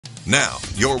Now,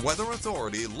 your Weather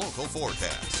Authority local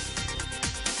forecast.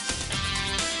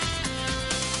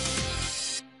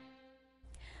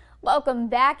 Welcome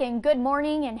back and good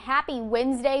morning and happy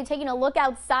Wednesday. Taking a look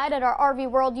outside at our RV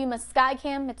World Yuma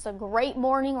Skycam. It's a great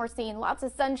morning. We're seeing lots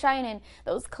of sunshine and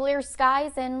those clear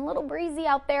skies and a little breezy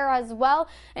out there as well.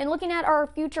 And looking at our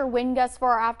future wind gusts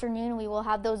for our afternoon, we will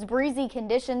have those breezy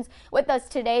conditions with us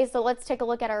today. So let's take a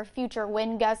look at our future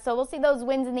wind gusts. So we'll see those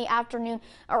winds in the afternoon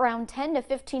around 10 to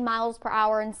 15 miles per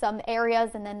hour in some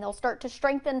areas, and then they'll start to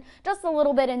strengthen just a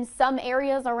little bit in some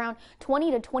areas around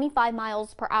 20 to 25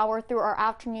 miles per hour through our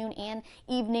afternoon and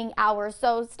evening hours.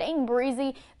 So staying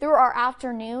breezy through our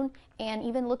afternoon, and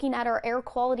even looking at our air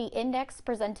quality index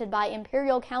presented by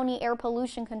Imperial County Air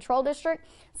Pollution Control District,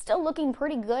 still looking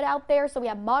pretty good out there. So we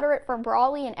have moderate for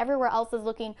Brawley, and everywhere else is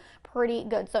looking pretty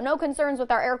good. So no concerns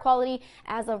with our air quality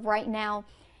as of right now.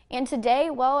 And today,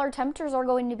 well, our temperatures are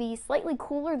going to be slightly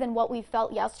cooler than what we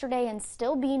felt yesterday and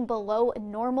still being below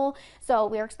normal. So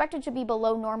we are expected to be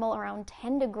below normal, around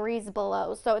 10 degrees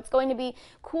below. So it's going to be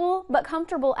cool but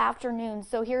comfortable afternoon.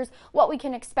 So here's what we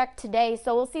can expect today.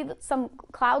 So we'll see that some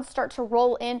clouds start to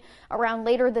roll in around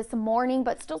later this morning,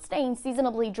 but still staying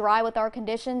seasonably dry with our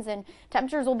conditions, and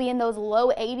temperatures will be in those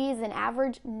low 80s and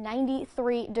average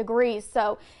 93 degrees.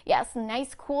 So yes,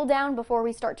 nice cool down before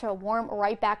we start to warm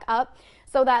right back up.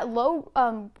 So that that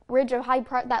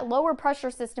lower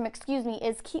pressure system,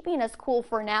 is keeping us cool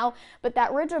for now, but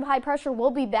that ridge of high pressure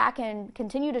will be back and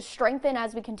continue to strengthen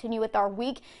as we continue with our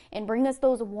week and bring us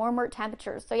those warmer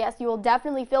temperatures. So yes, you will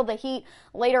definitely feel the heat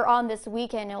later on this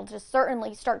weekend. It'll just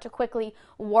certainly start to quickly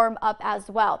warm up as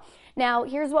well. Now,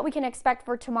 here's what we can expect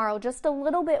for tomorrow. Just a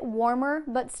little bit warmer,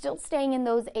 but still staying in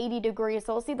those 80 degrees.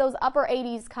 So we'll see those upper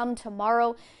 80s come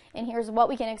tomorrow. And here's what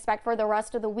we can expect for the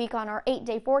rest of the week on our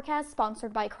 8-day forecast,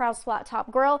 sponsored by Kraus Flat Top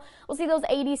Grill. We'll see those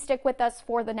 80s stick with us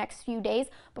for the next few days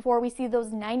before we see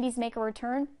those 90s make a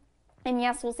return. And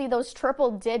yes, we'll see those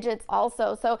triple digits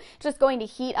also. So just going to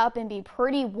heat up and be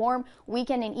pretty warm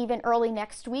weekend and even early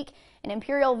next week. In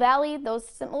Imperial Valley, those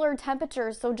similar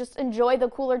temperatures. So just enjoy the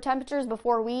cooler temperatures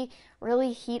before we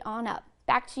really heat on up.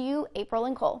 Back to you, April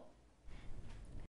and Cole.